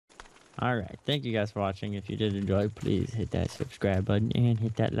All right. Thank you guys for watching. If you did enjoy, please hit that subscribe button and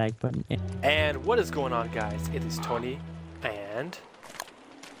hit that like button. And what is going on, guys? It is Tony and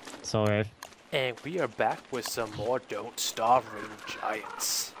Sorry. and we are back with some more Don't Starve Ring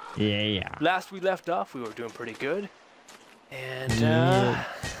Giants. Yeah. Last we left off, we were doing pretty good. And yeah.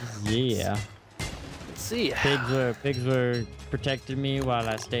 let's see. Pigs were protecting me while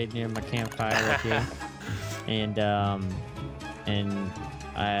I stayed near my campfire right here. And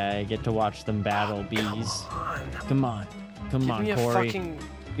I get to watch them battle bees. Come on, Corey.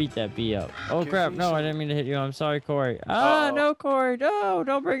 Beat that bee up. Oh crap! No, I didn't mean to hit you. I'm sorry, Corey. No, Corey. No,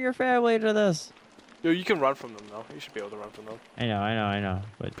 don't bring your family to this. Yo, you can run from them though. You should be able to run from them. I know.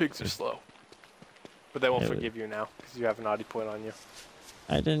 But pigs are slow. But they won't forgive you now because you have an Audi point on you.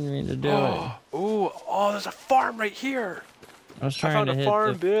 I didn't mean to do it. Oh, there's a farm right here. I was trying to hit a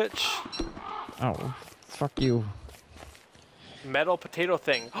farm, bitch. Oh, fuck you. Metal potato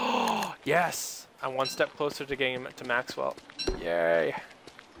thing. Oh, yes. I'm one step closer to getting to Maxwell. Yay.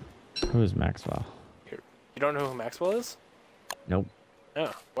 Who's Maxwell? You don't know who Maxwell is? Nope.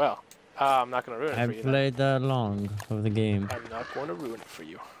 Oh, well. I'm not going to ruin it for you. I've played that long of the game. I'm not going to ruin it for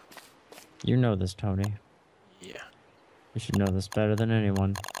you. You know this, Tony. Yeah. You should know this better than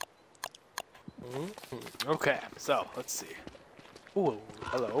anyone. Okay, so, let's see. Ooh,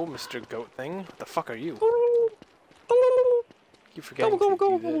 hello, Mr. Goat Thing. What the fuck are you? You forgetting to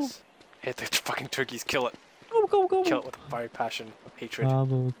do this. Hit the fucking turkeys, kill it. Kill it with a fiery passion of hatred.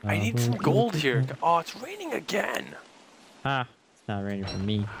 I need some gold here. Oh, it's raining again. Ah, it's not raining for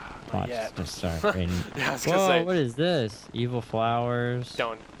me. Watch, it's gonna start raining. Yeah, I was gonna say. What is this? Evil flowers.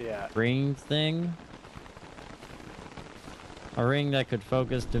 Yeah. Ring thing? A ring that could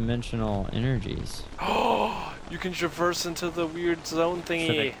focus dimensional energies. Oh, you can traverse into the weird zone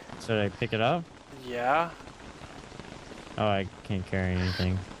thingy. Should I pick it up? Yeah. Oh, I can't carry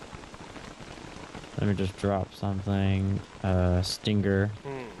anything. Let me just drop something. Stinger.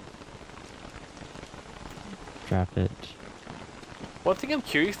 Drop it. One thing I'm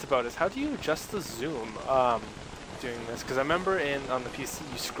curious about is how do you adjust the zoom doing this? Because I remember on the PC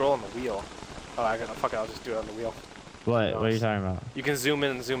you scroll on the wheel. Oh, fuck it, I'll just do it on the wheel. What? What are you talking about? You can zoom in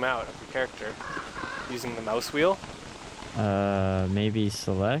and zoom out of your character using the mouse wheel. Maybe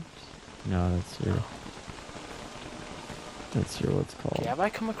select? No, that's your what's called. Okay, have I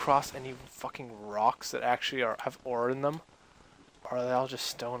come across any fucking rocks that actually have ore in them? Or are they all just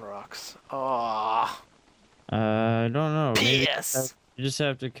stone rocks? Oh. I don't know. Maybe yes. You just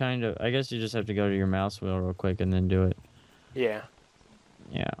have to I guess you just have to go to your mouse wheel real quick and then do it. Yeah.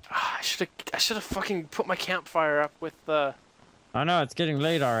 Yeah. I should have fucking put my campfire up with the. Oh no, it's getting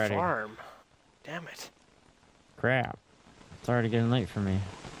late already. Farm. Damn it. Crap. It's already getting late for me.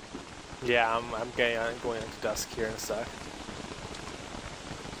 Yeah, I'm going into dusk here in a sec.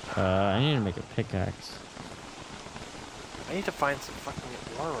 I need to make a pickaxe. I need to find some fucking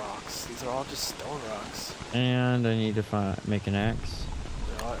ore rocks. These are all just stone rocks. And I need to make an axe.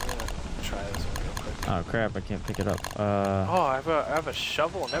 No, I'm gonna try this one real quick. Oh crap, I can't pick it up. Oh, I have a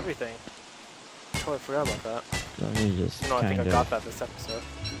shovel and everything. Totally forgot about that. Let me just I think I got that this episode.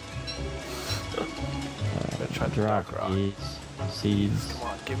 Gonna try the dark rock. These seeds. Come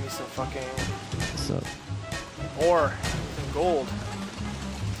on, give me some fucking What's up? ore, some gold.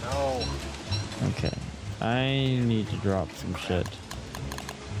 No. Okay. I need to drop some shit.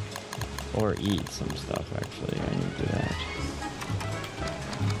 Or eat some stuff, actually. I need to do that.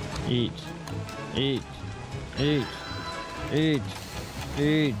 Eat. Eat. Eat. Eat.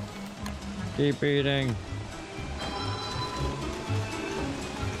 Eat. Keep eating.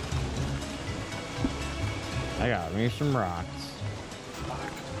 I got me some rocks.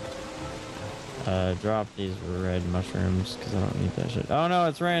 Drop these red mushrooms because I don't need that shit. Oh no,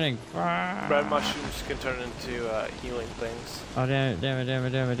 it's raining. Red mushrooms can turn into healing things. Oh damn it, damn it, damn it,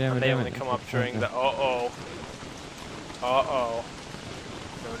 damn it, damn it. They only come up during the No.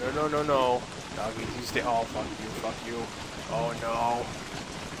 Doggies, you stay. Oh, fuck you. Oh no.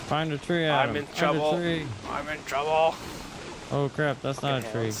 Find a tree, Adam. I'm in trouble. I'm in trouble. Oh crap, that's not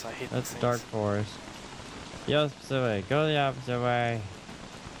a tree. That's dark forest. The opposite way. Go the opposite way.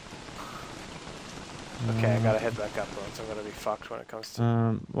 Okay, I gotta head back up, or else I'm gonna be fucked when it comes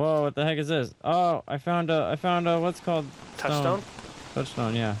to. Whoa, what the heck is this? Oh, I found a what's called touchstone.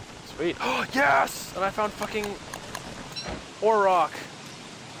 Touchstone, yeah. Sweet. Oh yes! And I found fucking ore rock.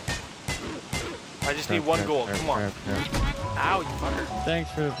 I just need one gold. Come on. Ow, you fucker.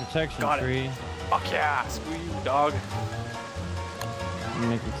 Thanks for the protection, tree. Fuck yeah! Screw you, dog.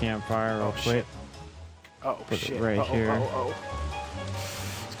 Make a campfire real quick. Oh Put shit! it right here.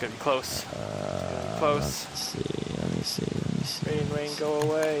 It's gonna be close. Close. Let me see. Rain, rain, go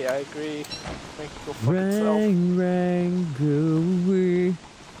away. I agree. Make it go fuck itself. Rain, rain, go away.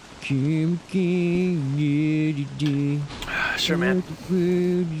 Kim King, Sure, man.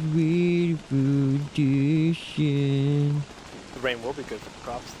 The rain will be good for the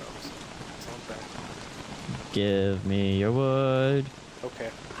crops, though. So it's not bad. Give me your wood. Okay.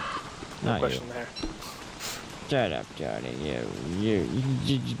 No question there. Shut up, Johnny. You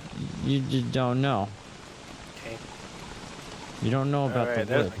just don't know. Okay. You don't know about the wood.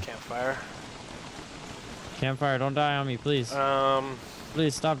 There's my campfire. Campfire, don't die on me, please.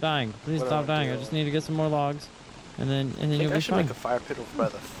 Please stop dying. Please stop dying. I just need to get some more logs, and then you'll be fine. I should make a fire pit over by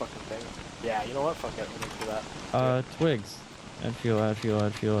the fucking thing. Yeah, you know what? Fuck it. I'm gonna do that. Twigs. Add fuel. Add fuel.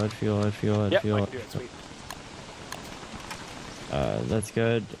 Add fuel. Add fuel. Add fuel. Add fuel. I can do it. Sweet. That's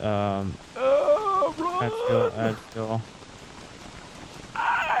good. Run! Add fuel. Add fuel.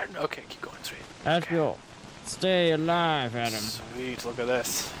 Okay, keep going. Sweet. Add fuel. Stay alive, Adam. Sweet. Look at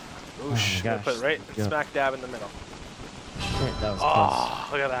this. Oh Oosh. my Gonna put it right smack dab in the middle. Shit, that was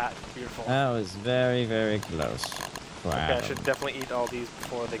close. Look at that. Beautiful. That was very, very close. Wow. Okay, I should definitely eat all these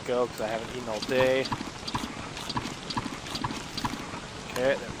before they go because I haven't eaten all day.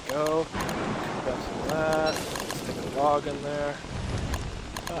 Okay, there we go. Grab some of that. Stick a log in there.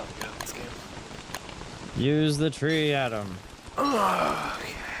 Oh, we got this game. Use the tree, Adam.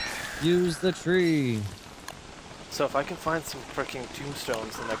 Okay. Use the tree. So if I can find some freaking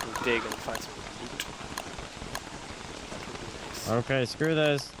tombstones, then I can dig and find some loot. Okay, screw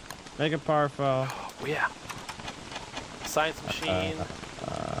this. Make a parfo. Oh yeah. Science machine.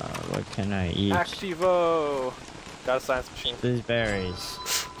 What can I eat? Activo. Got a science machine. These berries.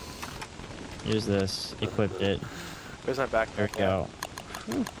 Use this. Equipped it. Where's my backpack? There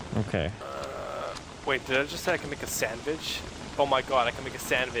we go. Okay. Wait, did I just say I can make a sandwich? Oh my god, I can make a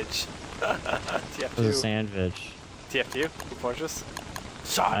sandwich. TF2. What's a sandwich? TF2? Team Fortress?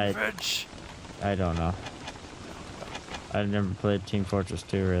 Sandwich! I don't know. I've never played Team Fortress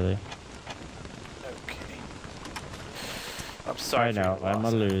 2, really. Okay. I'm sorry I know, I'm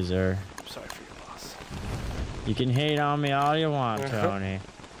a loser. I'm sorry for your loss. You can hate on me all you want, Tony.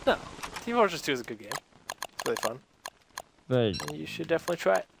 No. Team Fortress 2 is a good game. It's really fun. But and you should definitely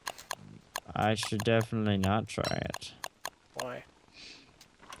try it. I should definitely not try it. Why?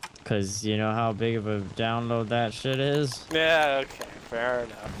 Because you know how big of a download that shit is? Yeah, okay. Fair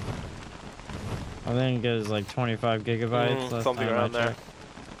enough. I think it was like 25 gigabytes. Something around there.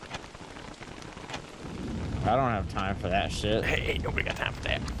 I don't have time for that shit. Hey, nobody got time for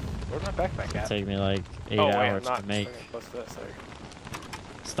that. Where's my backpack at? It'll take me like 8 hours to make.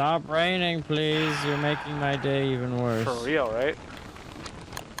 Stop raining, please. You're making my day even worse. For real, right?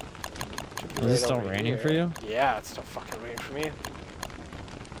 Is it still raining for you? Yeah, it's still fucking raining for me.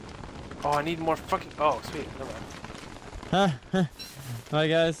 Oh, I need more fucking. Oh, sweet. Never mind. My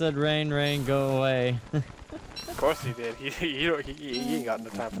guy said, "Rain, rain, go away." Of course he did. He ain't got no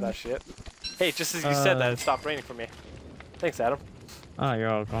time for that shit. Hey, just as you said that, it stopped raining for me. Thanks, Adam. Oh, you're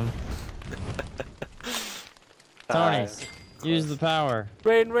welcome. Tony, use the power.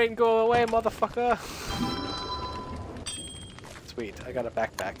 Rain, rain, go away, motherfucker. Sweet, I got a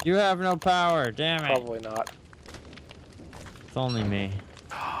backpack. You have no power, damn it. Probably not. It's only me.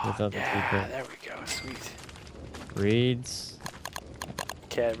 With other people. There we go. Sweet. Reeds.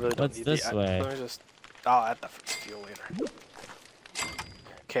 Okay, I really don't need this way? Let me just. I'll add that for fuel later.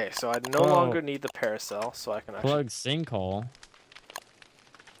 Okay, so I no longer need the paracel, so I can actually plug sinkhole.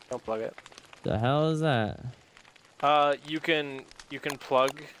 Don't plug it. The hell is that? You can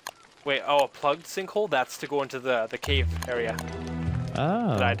plug. Wait, a plugged sinkhole? That's to go into the cave area.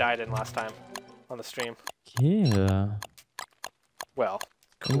 Oh. That I died in last time on the stream. Yeah. Well,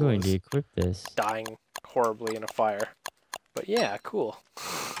 cool. I'm going to equip this. Dying horribly in a fire. But yeah, cool.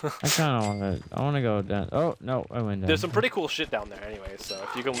 I kind of want to go down. Oh, no, I went down. There's some pretty cool shit down there anyway, so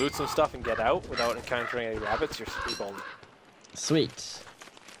if you can loot some stuff and get out without encountering any rabbits, you're golden. Sweet.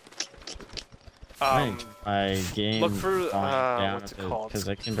 I game look for, what's it called? Because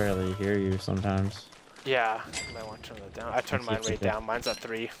I can barely hear you sometimes. Yeah, you might want to turn that down. I turned mine way down. Mine's at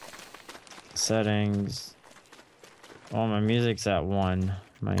 3. Settings. Well, my music's at 1.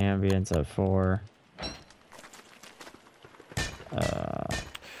 My ambient's at 4.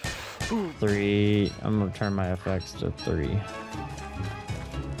 3. I'm gonna turn my effects to 3.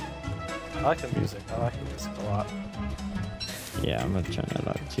 I like the music. I like the music a lot. Yeah, I'm gonna turn that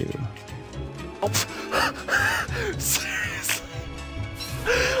up too. Oh. Seriously?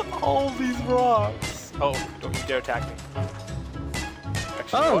 All these rocks. Oh, don't you dare attack me.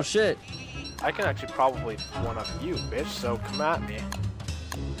 Actually, oh shit! I can actually probably one-up you, bitch, so come at me.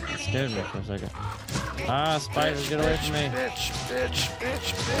 It scared me for a second. Ah, spiders, get away from me.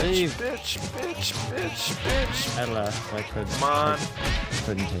 Leave. I left. I couldn't. Come on. I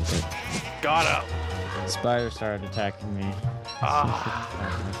couldn't take it. Got him. Spiders started attacking me. Ah.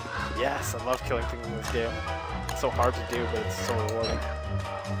 Yes, I love killing things in this game. It's so hard to do, but it's so rewarding.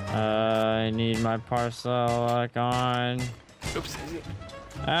 I need my parcel like on. Oops.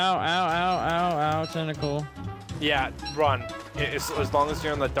 Ow, ow, ow, ow, ow, tentacle. Yeah, run. As long as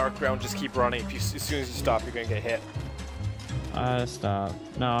you're on the dark ground, just keep running. As soon as you stop, you're gonna get hit. Stop.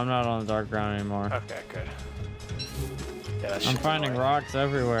 No, I'm not on the dark ground anymore. Okay, good. Yeah, I'm finding rocks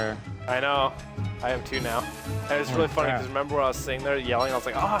everywhere. I know. I am too now. And it's really funny because remember when I was sitting there yelling, I was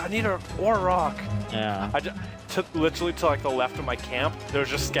like, oh, I need an ore rock. Yeah. I just literally to like the left of my camp, they're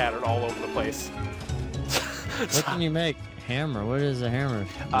just scattered all over the place. What can you make? Hammer. What is a hammer?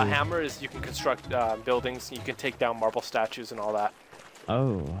 A hammer is you can construct buildings. You can take down marble statues and all that.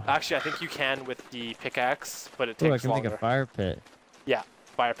 Oh. Actually, I think you can with the pickaxe, but it takes longer. I can make a fire pit. Yeah,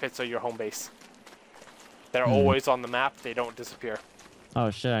 fire pits are your home base. They're always on the map. They don't disappear. Oh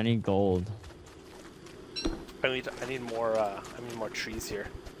shit! I need gold. I need more trees here.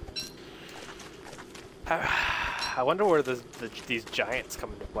 I wonder where these giants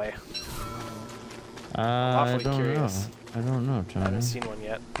come into play. I'm awfully curious. I don't know, Johnny. I haven't seen one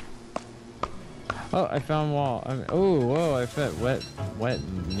yet. Oh, I found wall. Oh, whoa! I found wet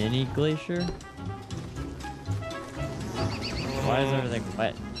mini glacier. Why is everything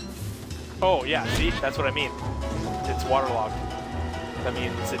wet? Oh yeah, see, that's what I mean. It's waterlogged. That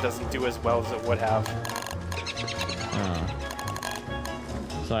means it doesn't do as well as it would have. Oh.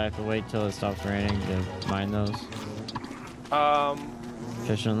 So I have to wait till it stops raining to mine those.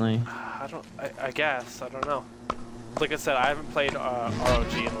 Efficiently. I guess. I don't know. Like I said, I haven't played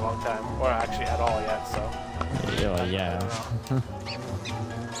ROG in a long time, or actually at all yet. So.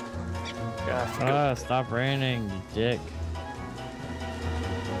 Yeah. Stop raining, you dick.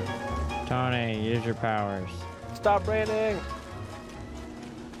 Tony, use your powers. Stop raining.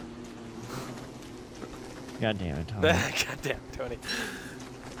 God damn it, Tony. God damn, Tony.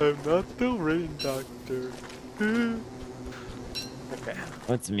 I'm not the rain doctor. Okay.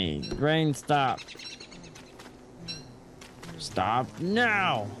 What's me? Rain, stop. Stop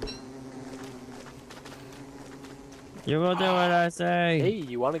now. You will do what I say. Hey,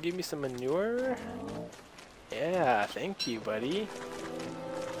 you want to give me some manure? Yeah, thank you, buddy.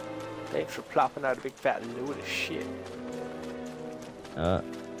 Thanks for plopping out a big fat load of shit.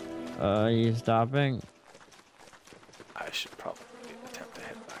 You stopping? I should probably attempt to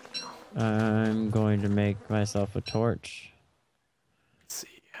head back now. I'm going to make myself a torch. Let's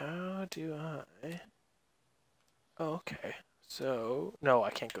see, how do I... Oh, okay. So, no,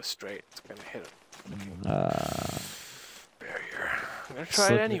 I can't go straight. It's gonna hit a barrier. I'm gonna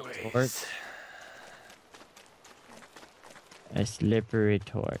try it anyways. A slippery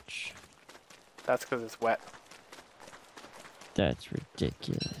torch. That's because it's wet. That's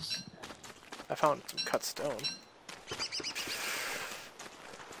ridiculous. I found some cut stone.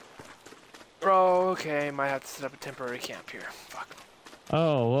 Bro, okay, might have to set up a temporary camp here. Fuck.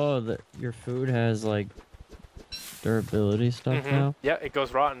 Oh, whoa, your food has, like, durability stuff now? Yeah, it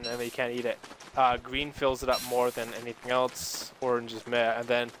goes rotten and you can't eat it. Green fills it up more than anything else. Orange is meh. And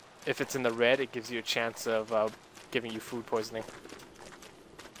then if it's in the red, it gives you a chance of giving you food poisoning.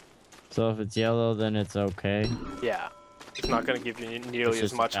 So if it's yellow, then it's okay? Yeah. It's not going to give you nearly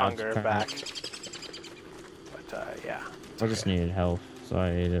as much hunger back. But, yeah. I just needed health, so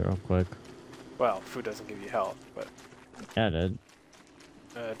I ate it real quick. Well, food doesn't give you health, but... Yeah, it did.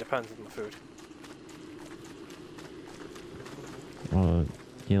 Depends on the food. Well, it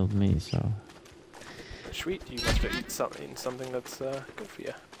healed me, so... Sweet, you must have eaten something that's good for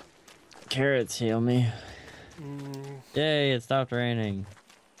you. Carrots heal me. Yay, it stopped raining.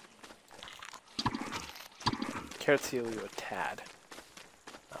 Carrots heal you a tad.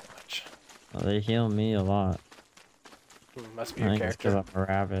 Not much. Well, they heal me a lot. Must be your character. I'm a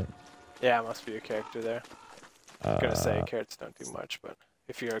rabbit. Yeah, it must be your character there. I was gonna say carrots don't do much, but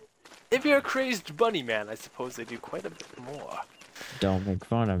if you're a crazed bunny man, I suppose they do quite a bit more. Don't make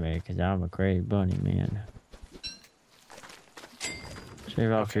fun of me, cause I'm a crazy bunny man.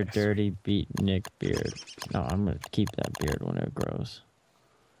 Shave off your dirty beatnik beard. No, I'm gonna keep that beard when it grows.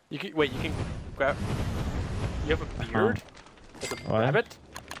 You can wait. You can grab. You have a beard? Like a rabbit?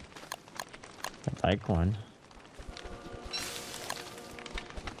 I'd like one.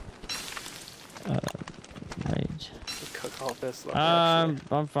 Right. Cook all this.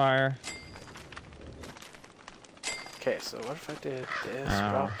 On fire. Okay, so what if I did this?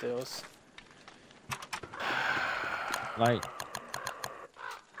 Drop those. Light.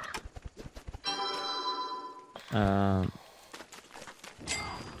 Enough.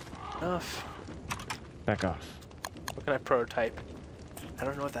 Back off. What can I prototype? I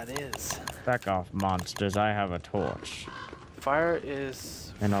don't know what that is. Back off, monsters. I have a torch. Fire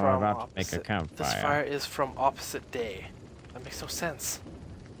is and from I'm about opposite. to make a campfire. This fire is from opposite day. That makes no sense.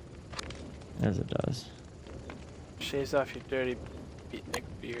 Yes, it does. Shaves off your dirty beatnik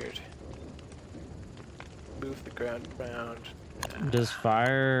beard. Move the ground around. Does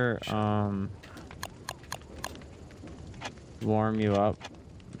fire warm you up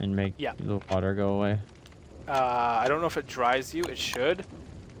and make the water go away? I don't know if it dries you. It should.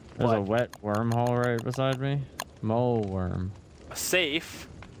 There's a wet wormhole right beside me. Mole worm. A safe.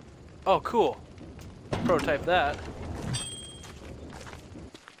 Oh, cool. Prototype that.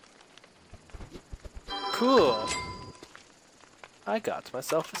 Cool. I got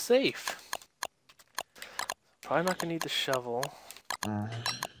myself a safe. Probably not gonna need the shovel.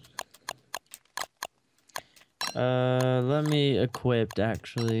 Let me equip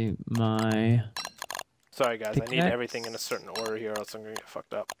actually my. Sorry guys, I need everything in a certain order here, or else I'm gonna get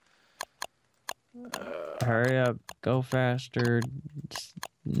fucked up. Hurry up, go faster. It's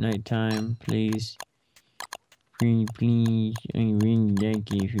nighttime, please. Please, I really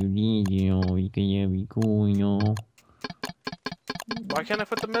like it if you did, you know, because that'd be cool, you know. Why can't I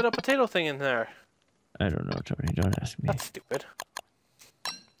put the metal potato thing in there? I don't know, Tony, don't ask me. That's stupid.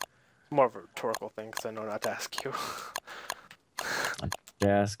 More of a rhetorical thing, because I know not to ask you.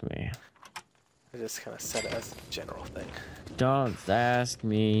 Ask me. I just kind of said it as a general thing. Don't ask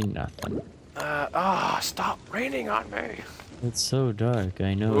me nothing. Stop raining on me! It's so dark,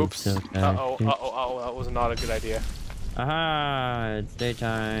 I know. Oops. It's so dark. Uh-oh, that was not a good idea. Aha! It's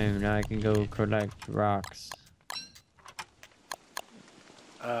daytime, now I can go collect rocks.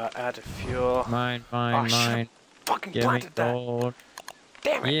 Add to fuel. Mine. Fucking Give me gold.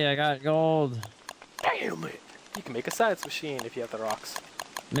 Damn it! Yeah, I got gold. Damn it! You can make a science machine if you have the rocks.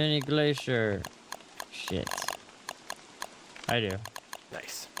 Mini glacier. Shit. I do.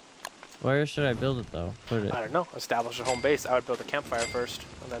 Nice. Where should I build it though? Put it. I don't know. Establish a home base. I would build a campfire first,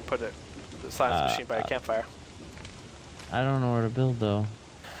 and then put the science machine by a campfire. I don't know where to build though.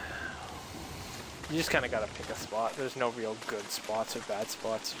 You just kind of gotta pick a spot. There's no real good spots or bad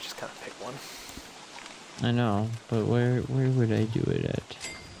spots. You just kind of pick one. I know, but where would I do it at?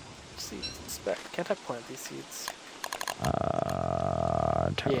 Seeds inspect. Can't I plant these seeds?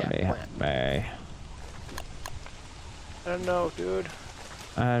 Totally plant. me. I don't know, dude.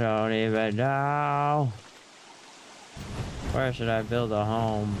 I don't even know. Where should I build a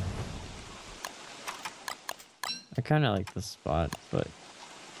home? I kind of like this spot, but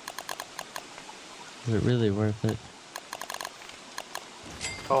is it really worth it?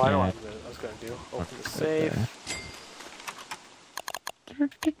 Oh, I know what I was gonna do. Open the safe.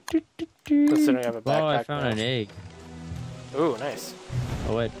 Considering I have a backpack. Oh, I found an egg. Ooh, nice.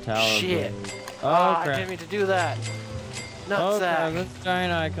 A wet towel. Shit. Oh, I crap. didn't mean to do that. Oh, crap. Nutsack. There's a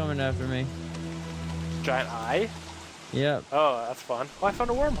giant eye coming after me. Giant eye? Yep. Oh, that's fun. Oh, I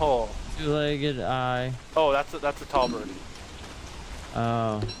found a wormhole. Two-legged eye. Oh, that's a tall bird.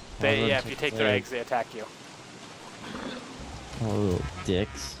 Oh. Yeah, if you take their eggs, they attack you. Oh, little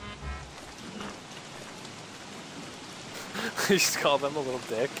dicks. You just call them a little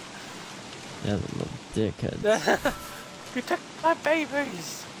dick. Yeah, the little dickheads. You took my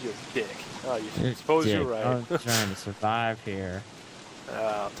babies! You dick. Oh, You're suppose dick. you're right. I'm trying to survive here.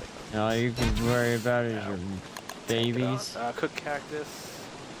 I'll take them. All you can worry about is your babies. Cook cactus.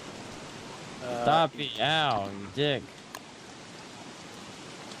 Stop me. Ow, you dick.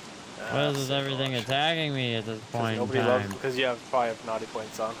 Why is everything attacking me at this point in time? Because you probably have naughty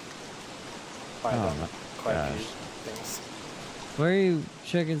points on. Quite a few things. Where are you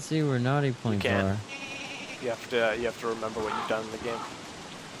check and see where naughty points are? You have to remember what you've done in the game.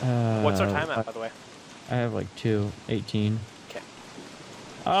 What's our time at, by the way? I have like 2:18. Okay.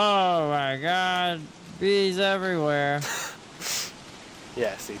 Oh my god, bees everywhere.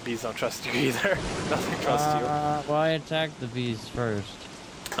 Yeah, see, bees don't trust you either. Nothing trusts you. Well, I attacked the bees first.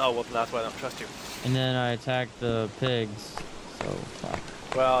 Oh, well, that's why I don't trust you. And then I attacked the pigs. So fuck.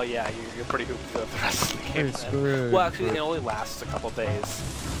 Well, yeah, you're pretty hooped for the rest of the game. Screwed. Well, actually, it only lasts a couple days,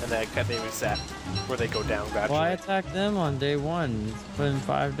 and then they reset, where they go down gradually. Well, I attacked them on day 1. It's been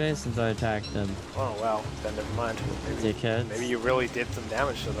 5 days since I attacked them. Oh, well, then never mind. Dickheads. Maybe you really did some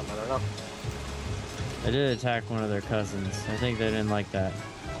damage to them, I don't know. I did attack one of their cousins. I think they didn't like that.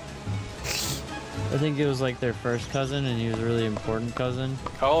 I think it was like their first cousin, and he was a really important cousin.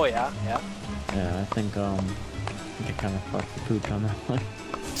 Oh, yeah, yeah. Yeah, I think I kind of fucked the poop on that one.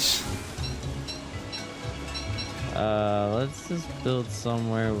 Let's just build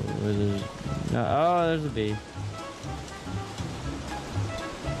somewhere where there's no. Oh, there's a bee.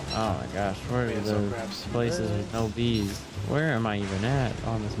 Oh my gosh, where are those places with no bees? Where am I even at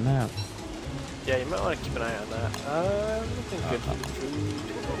on this map? Yeah, you might want to keep an eye on that. Nothing good for the food.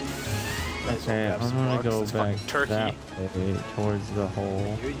 Okay, I'm gonna go back that way towards the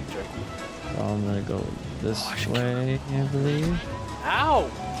hole. So I'm gonna go this way, I believe. Ow!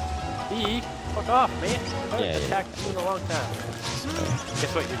 Bee! Fuck off, man! I haven't attacked you in a long time.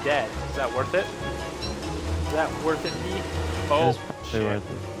 Guess what? You're dead. Is that worth it? Is that worth it, Bee? Oh, shit. Worth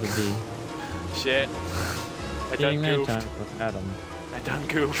it, the bee. Shit. I done goofed. I done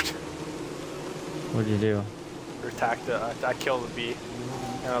goofed. What'd you do? Attacked the, I killed the bee.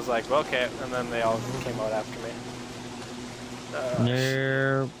 And I was like, well, okay. And then they all came out after me.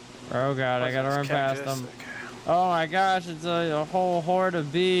 No. Oh god, I gotta run past them. Okay. Oh my gosh, it's a whole horde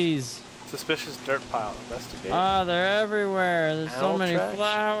of bees. Suspicious dirt pile. Investigate. Ah, they're everywhere. There's so many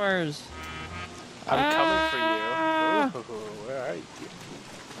flowers. I'm coming for you. Ooh, where are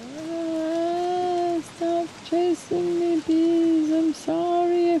you? Stop chasing me, bees. I'm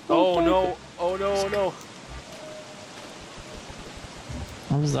sorry. Oh no. Oh no, no.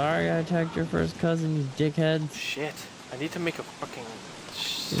 I'm sorry I attacked your first cousin, you dickheads. Shit. I need to make a fucking...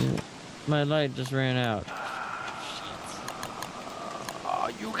 My light just ran out.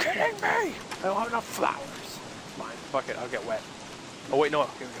 Are you kidding me? I don't have enough flowers. Fine, fuck it, I'll get wet. Oh wait, no,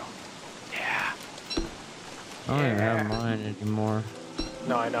 here we go. Yeah. I don't even have mine anymore.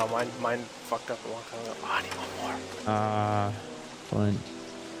 No, I know, mine fucked up a long time ago. Oh, I need one more. Flint.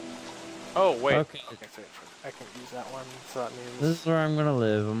 Oh, wait. Okay. Okay, so I can use that one, so that means... This is where I'm gonna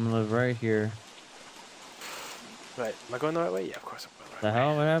live. I'm gonna live right here. Right, am I going the right way? Yeah, of course I'm going the right way. The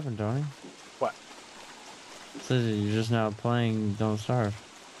hell? What happened, Tony? What? It says that you're just now playing Don't Starve.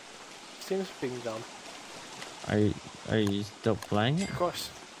 Seems being dumb. Are you still playing it? Of course.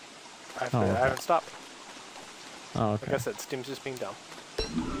 I haven't stopped. Oh, okay. Like I said, Steam's just being dumb.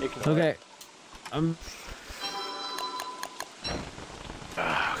 Ignore okay. It. Okay.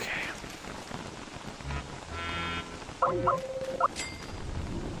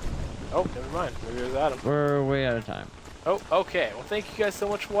 Oh, never mind. Maybe it was Adam. We're way out of time. Oh, okay. Well, thank you guys so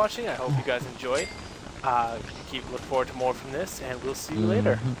much for watching. I hope you guys enjoyed. Look forward to more from this, and we'll see you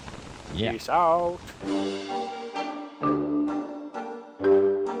later. Yeah. Peace out.